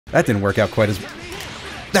That didn't work out quite as...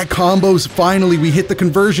 That combos, finally, we hit the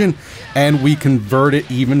conversion, and we convert it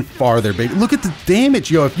even farther, baby. Look at the damage,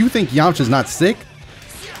 yo. If you think Yamcha's not sick...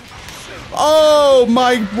 Oh,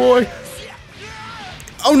 my boy.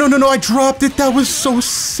 Oh, no, I dropped it. That was so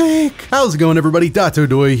sick. How's it going, everybody?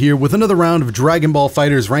 Dotodoya here with another round of Dragonball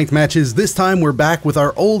FighterZ ranked matches. This time, we're back with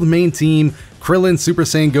our old main team, Krillin, Super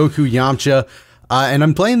Saiyan Goku, Yamcha. And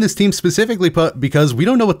I'm playing this team specifically because we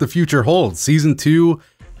don't know what the future holds. Season 2...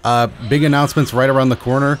 big announcements right around the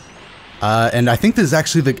corner, and I think this is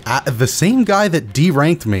actually the same guy that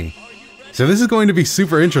D-ranked me. So this is going to be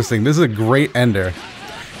super interesting. This is a great ender.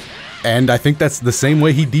 And I think that's the same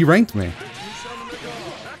way he D-ranked me.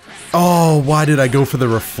 Oh, why did I go for the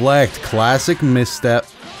reflect? Classic misstep.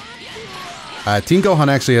 Team Gohan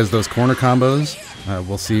actually has those corner combos.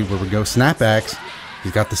 We'll see where we go. Snapbacks.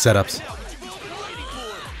 He's got the setups.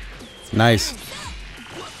 Nice.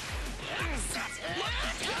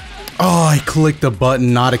 Oh, I clicked the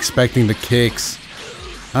button, not expecting the kicks.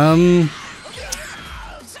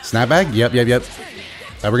 Snapback? Yep.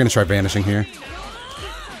 We're gonna try vanishing here.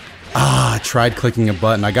 I tried clicking a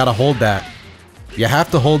button. I gotta hold that. You have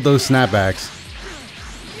to hold those snapbacks.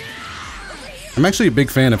 I'm actually a big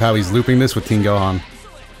fan of how he's looping this with Team Gohan.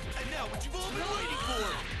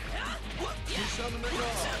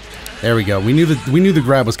 There we go. We knew the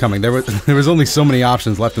grab was coming. There was only so many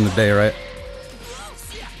options left in the day, right?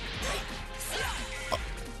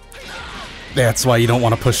 That's why you don't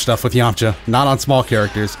want to push stuff with Yamcha. Not on small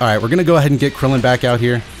characters. Alright, we're going to go ahead and get Krillin back out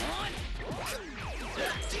here.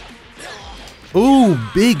 Ooh,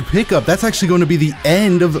 big pickup. That's actually going to be the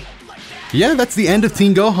end of... Yeah, that's the end of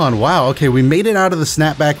Team Gohan. Wow, okay, we made it out of the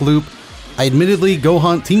snapback loop. Admittedly,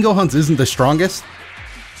 Team Gohan's isn't the strongest.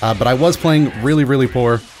 But I was playing really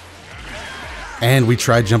poor. And we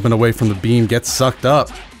tried jumping away from the beam. Get sucked up.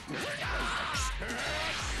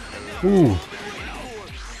 Ooh.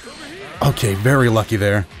 Okay, very lucky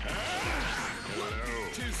there.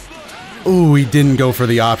 Ooh, he didn't go for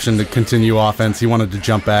the option to continue offense. He wanted to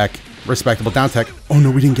jump back. Respectable down tech. Oh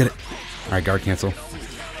no, we didn't get it. Alright, guard cancel.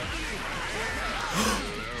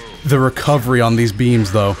 The recovery on these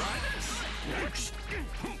beams, though.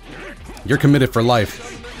 You're committed for life.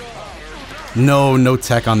 No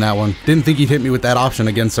tech on that one. Didn't think he'd hit me with that option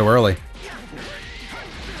again so early.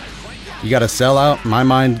 You gotta sell out. My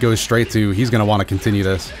mind goes straight to, he's gonna want to continue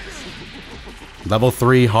this. Level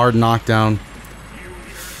 3, hard knockdown.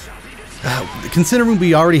 Considering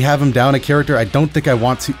we already have him down a character, I don't think I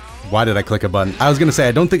want to... Why did I click a button? I was going to say,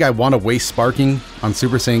 I don't think I want to waste sparking on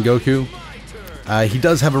Super Saiyan Goku. He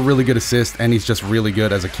does have a really good assist, and he's just really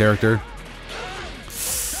good as a character.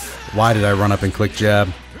 Why did I run up and click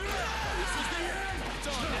jab?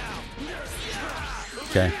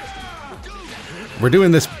 Okay. We're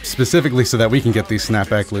doing this specifically so that we can get these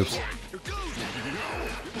snapback loops.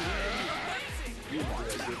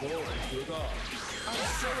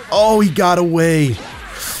 Oh, he got away.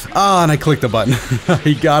 Ah, and I clicked the button.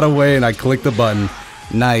 He got away and I clicked the button.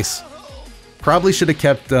 Nice. Probably should have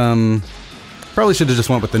kept, probably should have just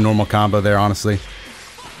went with the normal combo there, honestly.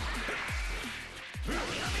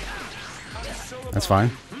 That's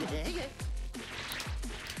fine.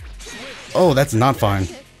 Oh, that's not fine.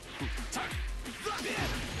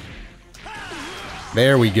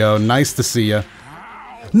 There we go. Nice to see ya.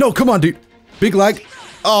 No, come on, dude. Big lag.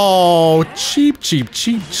 Oh, cheap.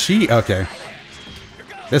 Okay.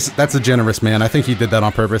 That's a generous man. I think he did that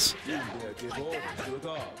on purpose.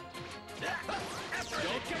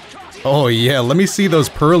 Oh yeah, let me see those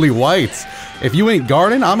pearly whites. If you ain't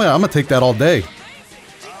guarding, I'm gonna take that all day.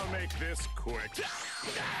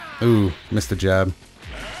 Ooh, missed the jab.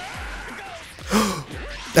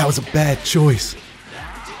 That was a bad choice.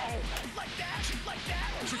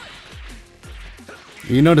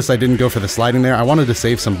 You notice I didn't go for the sliding there. I wanted to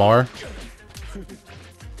save some bar.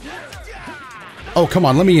 Oh, come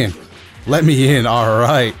on, let me in. Let me in,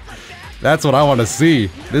 alright. That's what I want to see.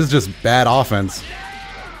 This is just bad offense.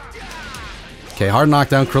 Okay, hard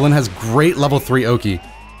knockdown. Krillin has great level 3 Oki.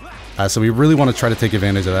 So we really want to try to take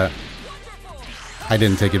advantage of that. I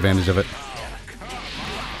didn't take advantage of it.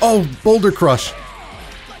 Oh, Boulder Crush.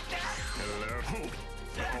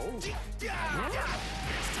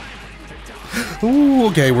 Ooh,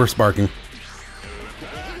 okay, we're sparking.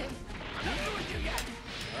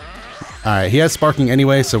 Alright, he has sparking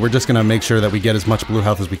anyway, so we're just gonna make sure that we get as much blue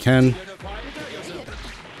health as we can.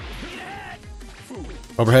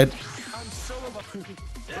 Overhead.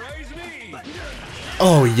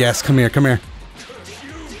 Oh, yes, come here.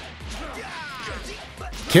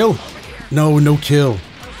 Kill. No kill.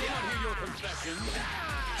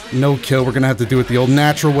 No kill. We're gonna have to do it the old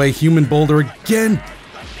natural way. Human boulder again.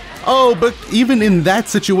 Oh, but even in that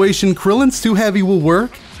situation, Krillin's too heavy will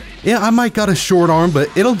work. Yeah, I might got a short arm,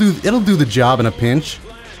 but it'll do the job in a pinch.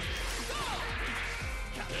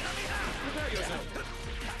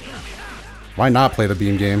 Why not play the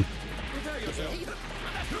beam game?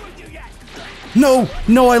 No!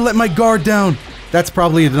 No, I let my guard down! That's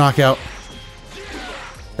probably a knockout.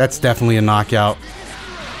 That's definitely a knockout.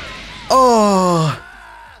 Oh!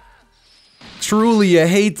 Truly, I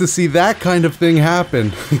hate to see that kind of thing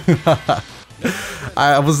happen.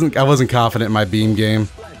 I wasn't confident in my beam game.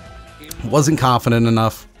 Wasn't confident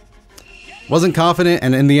enough. Wasn't confident,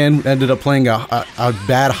 and in the end ended up playing a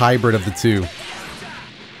bad hybrid of the two.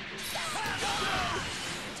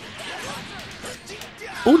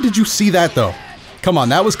 Oh, did you see that though? Come on,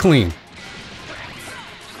 that was clean.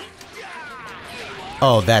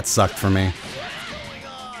 Oh, that sucked for me.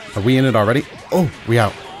 Are we in it already? Oh, we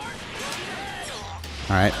out.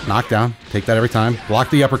 Alright, knockdown. Take that every time.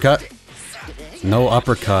 Block the uppercut. No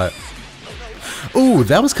uppercut. Ooh,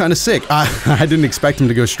 that was kind of sick. I didn't expect him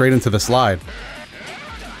to go straight into the slide.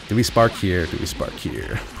 Do we spark here? Do we spark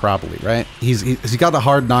here? Probably, right? He's got the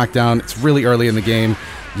hard knockdown. It's really early in the game.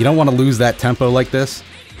 You don't want to lose that tempo like this.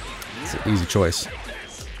 It's an easy choice.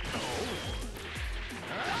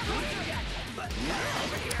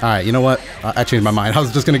 Alright, you know what? I changed my mind. I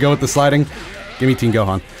was just going to go with the sliding. Give me Team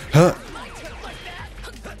Gohan. Huh.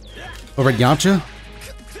 Over at Yamcha?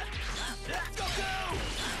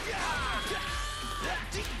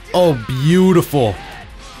 Oh, beautiful.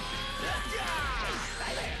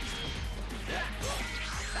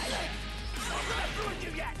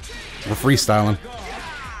 We're freestyling.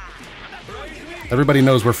 Everybody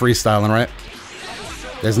knows we're freestyling, right?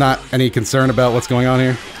 There's not any concern about what's going on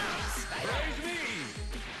here.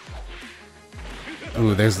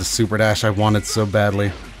 Ooh, there's the super dash I wanted so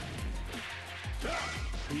badly.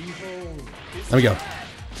 There we go.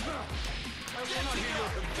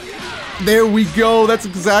 There we go. That's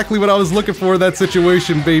exactly what I was looking for in that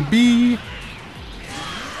situation, baby.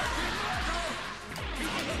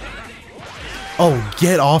 Oh,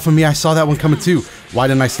 get off of me. I saw that one coming too. Why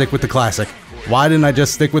didn't I stick with the classic? Why didn't I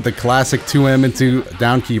just stick with the classic 2M into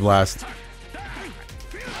down key blast?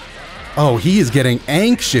 Oh, he is getting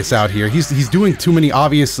anxious out here. He's doing too many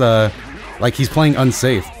obvious, like he's playing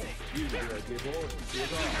unsafe.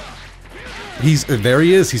 There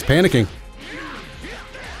he is. He's panicking.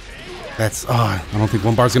 That's, I don't think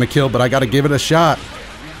one bar's gonna kill, but I gotta give it a shot.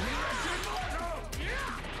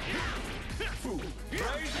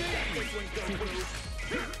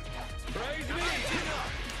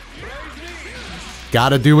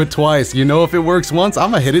 Gotta do it twice. You know, if it works once,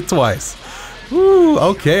 I'm gonna hit it twice. Woo,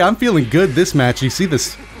 okay, I'm feeling good this match. You see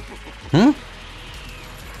this? Hmm?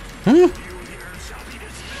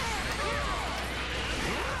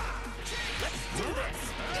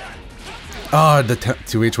 Oh, the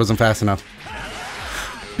 2H wasn't fast enough.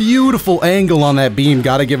 Beautiful angle on that beam.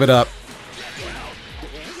 Gotta give it up.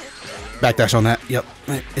 Backdash on that. Yep.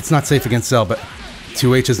 It's not safe against Cell, but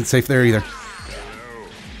 2H isn't safe there either.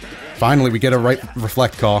 Finally, we get a right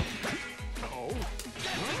reflect call.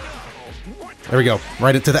 There we go.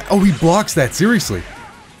 Right into that. Oh, he blocks that. Seriously.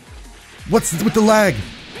 What's with the lag?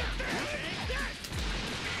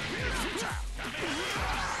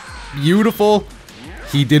 Beautiful.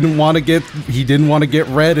 He didn't want to get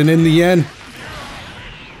red, and in the end,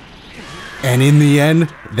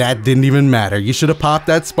 that didn't even matter. You should have popped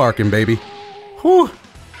that sparking, baby. Whew.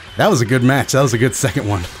 That was a good match. That was a good second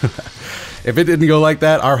one. If it didn't go like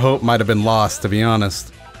that, our hope might have been lost, to be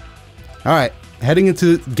honest. Alright, heading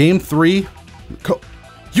into game 3.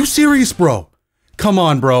 You serious, bro? Come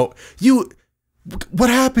on, bro. What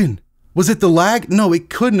happened? Was it the lag? No, it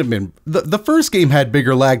couldn't have been. The first game had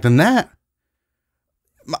bigger lag than that.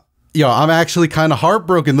 Yo, I'm actually kind of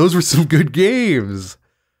heartbroken. Those were some good games.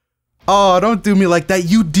 Oh, don't do me like that.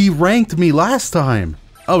 You deranked me last time.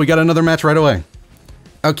 Oh, we got another match right away.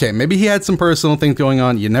 Okay, maybe he had some personal things going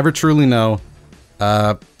on. You never truly know.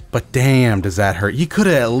 But damn, does that hurt. You could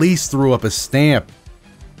have at least threw up a stamp.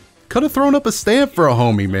 Could have thrown up a stamp for a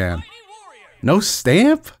homie, man. No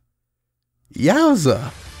stamp?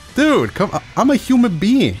 Yowza. Dude, come on. I'm a human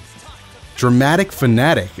being. Dramatic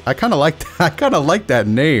Fanatic. I kind of like that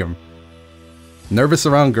name. Nervous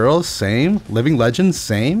around girls, same. Living Legends,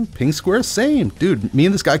 same. Pink Square, same. Dude, me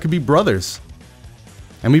and this guy could be brothers.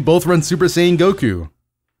 And we both run Super Saiyan Goku.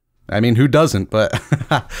 I mean, who doesn't? But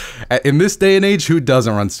in this day and age, who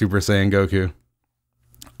doesn't run Super Saiyan Goku?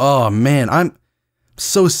 Oh man, I'm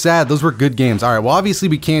so sad. Those were good games. All right, well obviously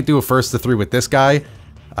we can't do a first to 3 with this guy.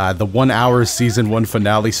 The 1 hour season 1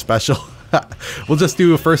 finale special. We'll just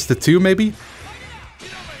do a first to 2 maybe.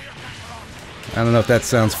 I don't know if that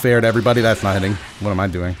sounds fair to everybody. That's not hitting. What am I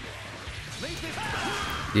doing?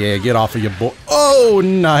 Yeah, get off of your boy. Oh,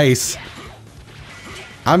 nice.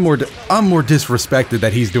 I'm more disrespected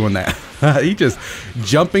that he's doing that. he just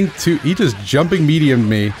jumping mediumed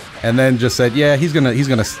me and then just said, "Yeah, he's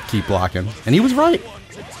gonna keep blocking." And he was right.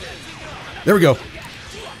 There we go.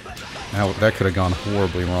 Now that could have gone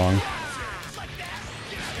horribly wrong.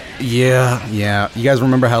 Yeah. You guys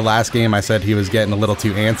remember how last game I said he was getting a little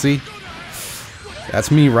too antsy?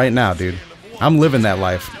 That's me right now, dude. I'm living that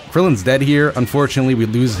life. Krillin's dead here. Unfortunately, we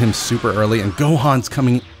lose him super early, and Gohan's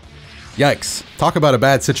coming. Yikes. Talk about a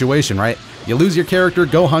bad situation, right? You lose your character,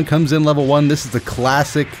 Gohan comes in level 1. This is the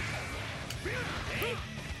classic.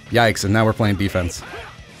 Yikes, and now we're playing defense.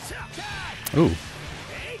 Ooh.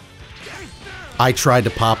 I tried to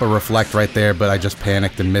pop a reflect right there, but I just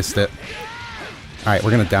panicked and missed it. Alright,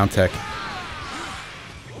 we're gonna down tech.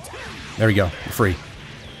 There we go. We're free.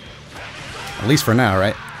 At least for now,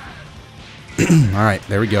 right? Alright,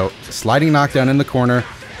 there we go. Sliding knockdown in the corner.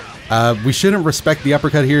 We shouldn't respect the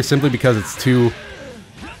uppercut here simply because it's too...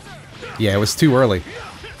 Yeah, it was too early.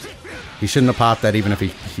 He shouldn't have popped that even if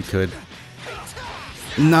he could.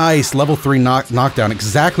 Nice! Level 3 knockdown.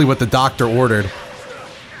 Exactly what the doctor ordered.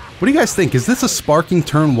 What do you guys think? Is this a sparking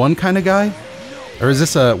turn 1 kind of guy? Or is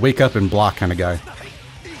this a wake up and block kind of guy?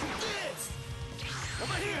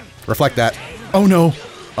 Reflect that. Oh no!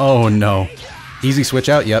 Oh no. Easy switch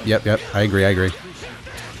out? Yep. I agree.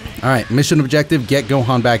 Alright, mission objective, get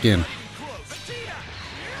Gohan back in.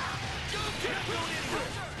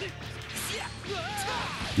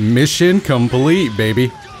 Mission complete,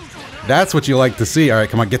 baby. That's what you like to see. Alright,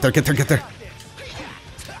 come on, get there.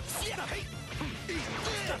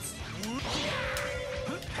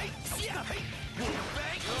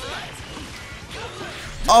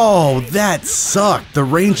 Oh, that sucked. The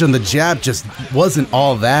range on the jab just wasn't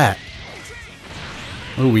all that.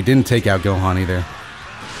 Oh, we didn't take out Gohan either.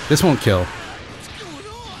 This won't kill.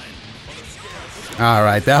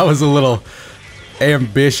 Alright, that was a little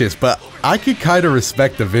ambitious, but I could kind of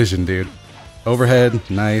respect the vision, dude. Overhead,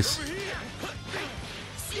 nice.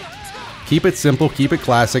 Keep it simple, keep it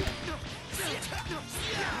classic.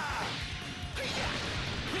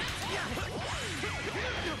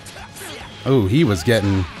 Oh, he was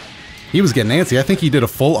getting antsy. I think he did a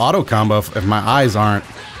full auto combo if my eyes aren't.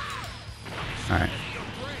 Alright.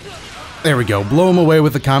 There we go. Blow him away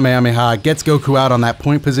with the Kamehameha. Gets Goku out on that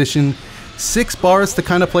point position. 6 bars to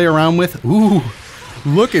kind of play around with. Ooh,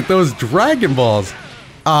 look at those Dragon Balls.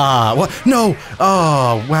 Ah, what? No.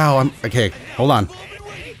 Oh, wow. Okay, hold on.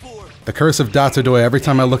 The curse of Dotodoya. Every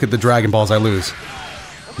time I look at the Dragon Balls, I lose.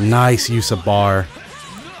 Nice use of bar.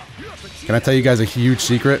 Can I tell you guys a huge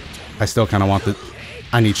secret? I still kind of want the...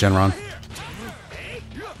 I need Shenron.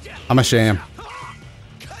 I'm a sham.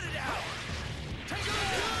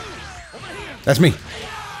 That's me.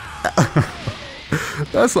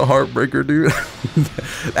 That's a heartbreaker, dude.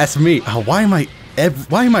 That's me. Oh, why am I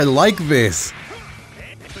like this?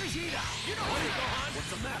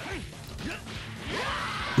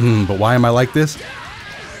 But why am I like this?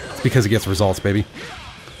 It's because it gets results, baby.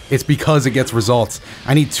 It's because it gets results.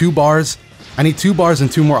 I need 2 bars. I need 2 bars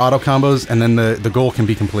and 2 more auto combos, and then the goal can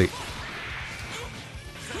be complete.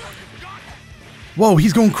 Whoa,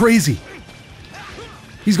 he's going crazy.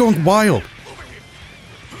 He's going wild.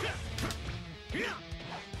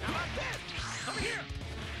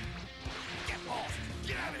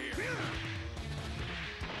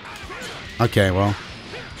 Okay, well.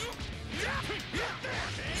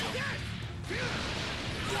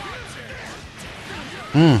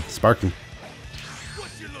 Sparking.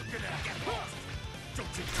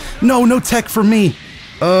 No tech for me.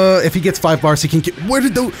 If he gets 5 bars, he can get... Where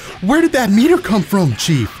did that meter come from,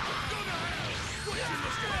 Chief?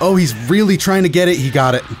 Oh, he's really trying to get it. He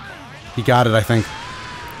got it. He got it, I think.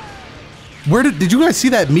 Did you guys see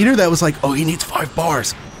that meter that was like, oh, he needs 5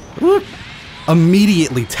 bars? Whoop.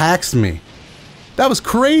 Immediately taxed me. That was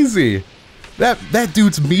crazy. That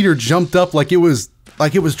dude's meter jumped up like it was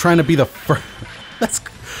trying to be the first.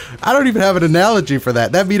 I don't even have an analogy for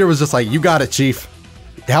that. That meter was just like, you got it, Chief.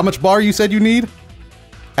 How much bar you said you need?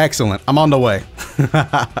 Excellent. I'm on the way.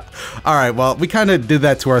 Alright, well, we kind of did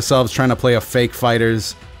that to ourselves, trying to play a fake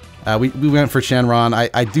FighterZ. We went for Shenron.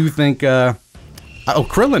 I do think... oh,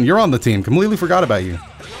 Krillin, you're on the team. Completely forgot about you.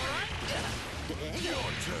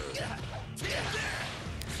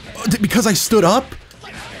 Because I stood up?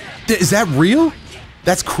 Is that real?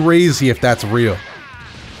 That's crazy if that's real.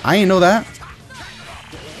 I ain't know that.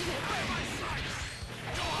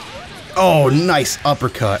 Oh, nice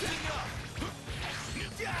uppercut.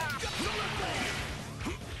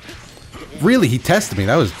 Really, he tested me.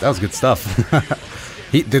 That was good stuff.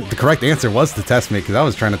 The correct answer was to test me because I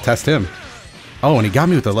was trying to test him. Oh, and he got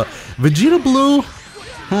me with the Vegeta Blue.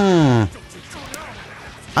 I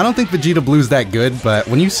don't think Vegeta Blue's that good, but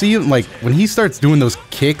when you see him, like, when he starts doing those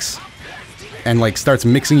kicks and, like, starts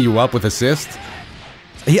mixing you up with assists,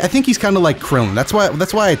 I think he's kind of like Krillin. That's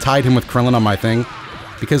why I tied him with Krillin on my thing,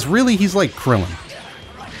 because really he's like Krillin.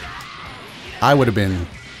 I would have been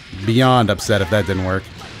beyond upset if that didn't work.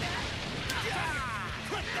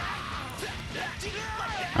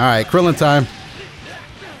 Alright, Krillin time.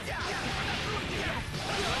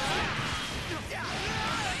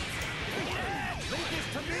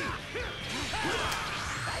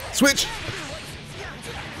 Switch!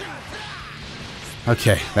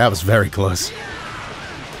 Okay, that was very close.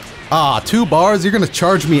 Ah, 2 bars? You're gonna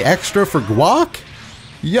charge me extra for guac?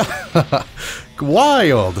 Yeah,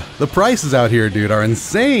 wild. The prices out here, dude, are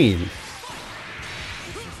insane.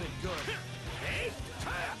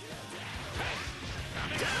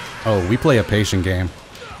 Oh, we play a patient game.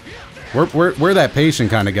 We're that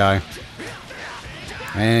patient kind of guy.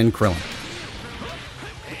 And Krillin.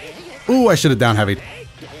 Ooh, I should have down heavied.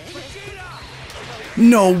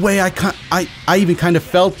 No way, I even kind of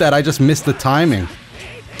felt that. I just missed the timing.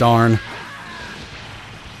 Darn.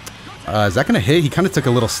 Is that gonna hit? He kind of took a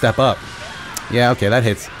little step up. Yeah, okay, that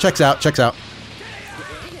hits. Checks out, checks out.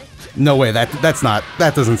 No way, that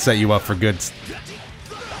doesn't set you up for good.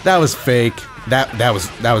 That was fake. That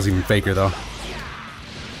was even faker though.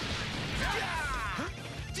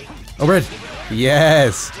 Oh, red.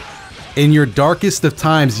 Yes. In your darkest of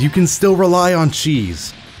times, you can still rely on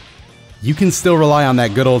cheese. You can still rely on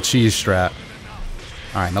that good old cheese strat.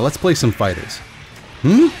 Alright, now let's play some fighters.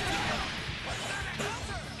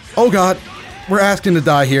 Oh god, we're asking to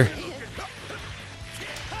die here.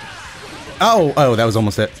 Oh, that was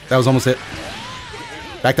almost it. That was almost it.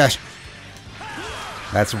 Backdash.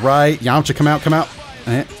 That's right. Yamcha, come out, come out.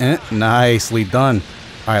 Nicely done.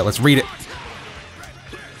 Alright, let's read it.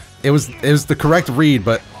 It was the correct read,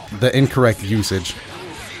 but the incorrect usage.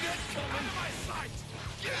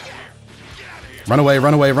 Run away,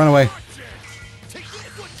 run away, run away.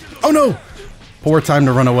 Oh no! Poor time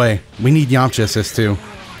to run away. We need Yamcha assist too.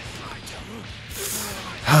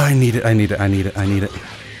 I need it, I need it, I need it, I need it.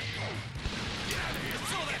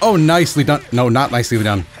 Oh, nicely done. No, not nicely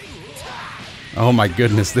done. Oh my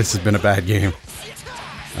goodness, this has been a bad game.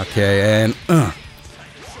 Okay, and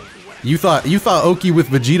You thought Oki with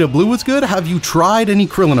Vegeta Blue was good? Have you tried any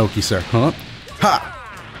Krillin Oki, sir? Huh? Ha!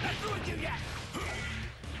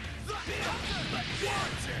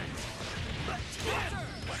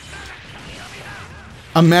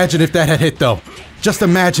 Imagine if that had hit, though. Just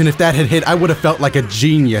imagine if that had hit. I would have felt like a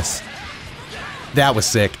genius. That was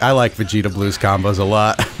sick. I like Vegeta Blue's combos a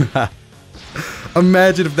lot.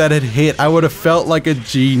 Imagine if that had hit. I would have felt like a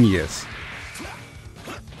genius.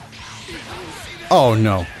 Oh,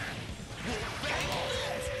 no.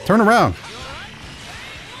 Turn around.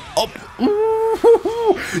 Oh.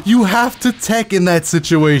 You have to tech in that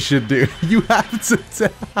situation, dude. You have to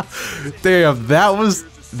tech. Damn,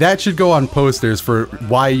 that should go on posters for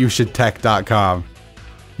whyyousshouldtech.com.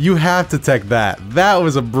 You have to tech that. That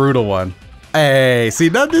was a brutal one. Hey, see,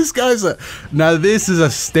 now this is a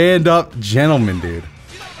stand-up gentleman, dude.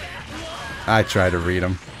 I try to read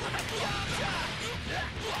him.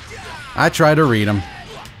 I try to read him.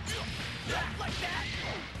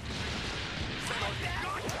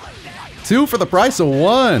 Two for the price of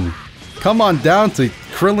one. Come on down to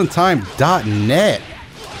krillintime.net.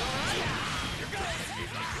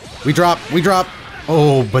 We drop.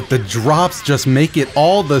 Oh, but the drops just make it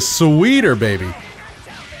all the sweeter, baby.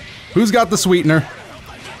 Who's got the sweetener?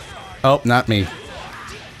 Oh, not me.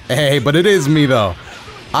 Hey, but it is me, though.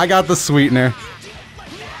 I got the sweetener.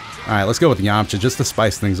 Alright, let's go with Yamcha, just to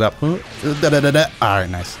spice things up. Alright,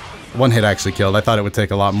 nice. One hit actually killed. I thought it would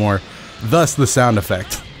take a lot more. Thus, the sound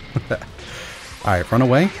effect. Alright, run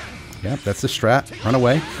away. Yep, that's the strat. Run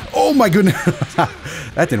away. Oh my goodness!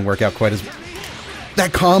 That didn't work out quite as...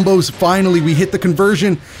 That combos, finally, we hit the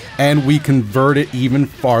conversion, and we convert it even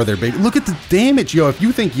farther, baby. Look at the damage, yo. If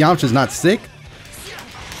you think Yamcha's not sick...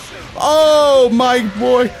 Oh, my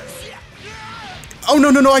boy. Oh,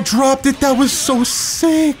 no, I dropped it. That was so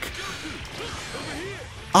sick.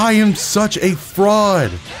 I am such a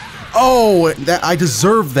fraud. Oh, I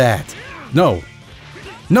deserve that. No.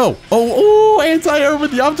 Oh, anti-air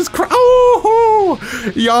with Yamcha's oh,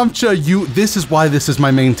 Yamcha, this is why this is my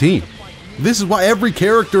main team. This is why every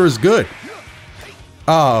character is good.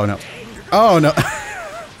 Oh, no. Oh, no.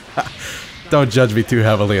 Don't judge me too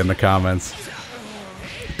heavily in the comments.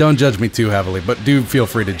 Don't judge me too heavily, but do feel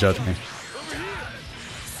free to judge me.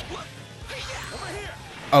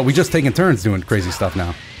 Oh, we just taking turns doing crazy stuff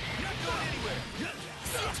now.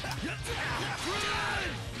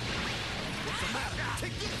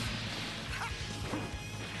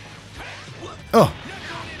 Oh.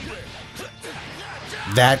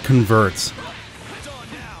 That converts.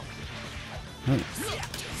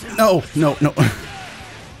 No, no, no.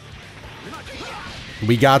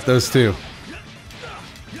 We got those two.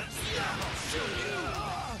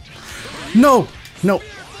 No, no.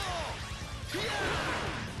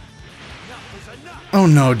 Oh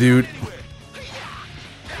no, dude.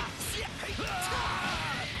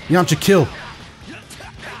 Yamcha kill.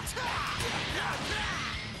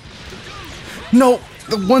 No,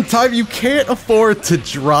 the one time you can't afford to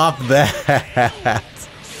drop that.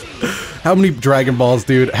 How many Dragon Balls,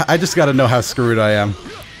 dude? I just gotta know how screwed I am.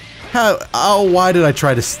 Why did I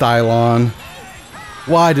try to style on?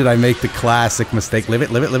 Why did I make the classic mistake? Live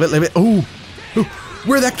it, live it, live it, live it. Ooh, ooh,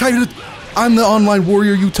 where that kind of... I'm the online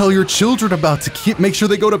warrior you tell your children about to make sure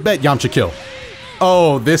they go to bed. Yamcha kill.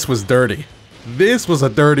 Oh, this was dirty. This was a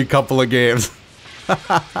dirty couple of games.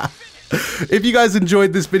 If you guys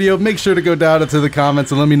enjoyed this video, make sure to go down into the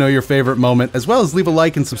comments and let me know your favorite moment, as well as leave a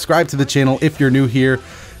like and subscribe to the channel if you're new here.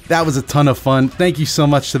 That was a ton of fun. Thank you so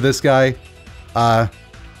much to this guy. A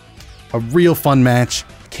real fun match.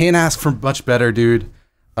 Can't ask for much better, dude.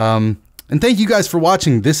 And thank you guys for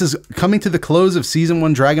watching. This is coming to the close of Season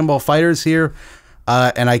 1 Dragon Ball FighterZ here.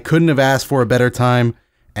 And I couldn't have asked for a better time.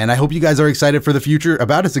 And I hope you guys are excited for the future,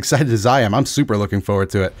 about as excited as I am. I'm super looking forward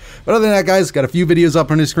to it. But other than that, guys, got a few videos up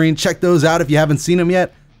on the screen. Check those out if you haven't seen them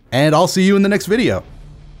yet. And I'll see you in the next video.